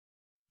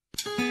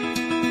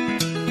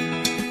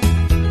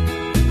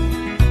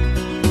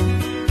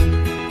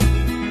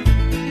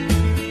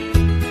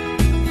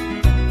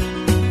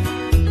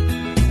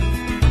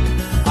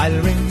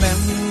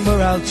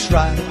I'll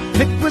try.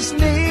 It was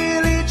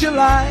nearly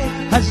July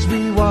as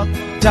we walked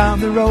down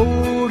the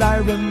road. I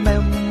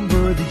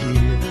remember the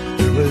year.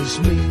 There was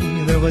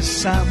me, there was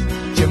Sam,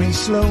 Jimmy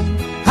Sloan,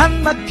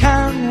 and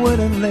McCann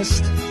would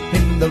enlist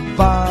in the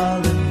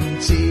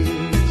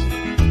volunteers.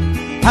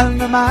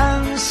 And the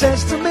man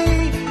says to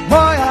me,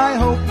 boy, I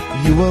hope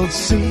you will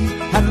see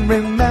and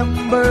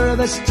remember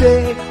this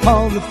day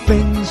all the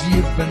things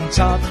you've been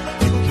taught.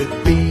 It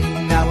could be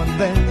now and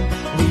then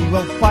we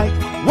will fight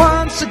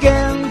once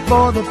again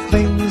for the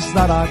things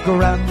that our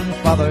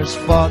grandfathers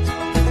fought.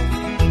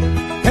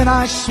 And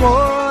I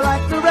swore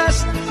like the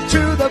rest,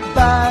 to the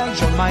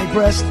badge on my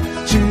breast,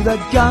 to the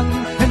gun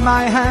in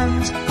my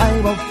hand,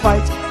 I will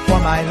fight for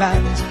my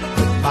land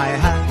with my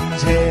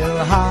hands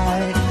held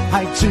high.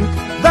 I took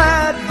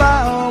that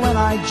vow when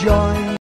I joined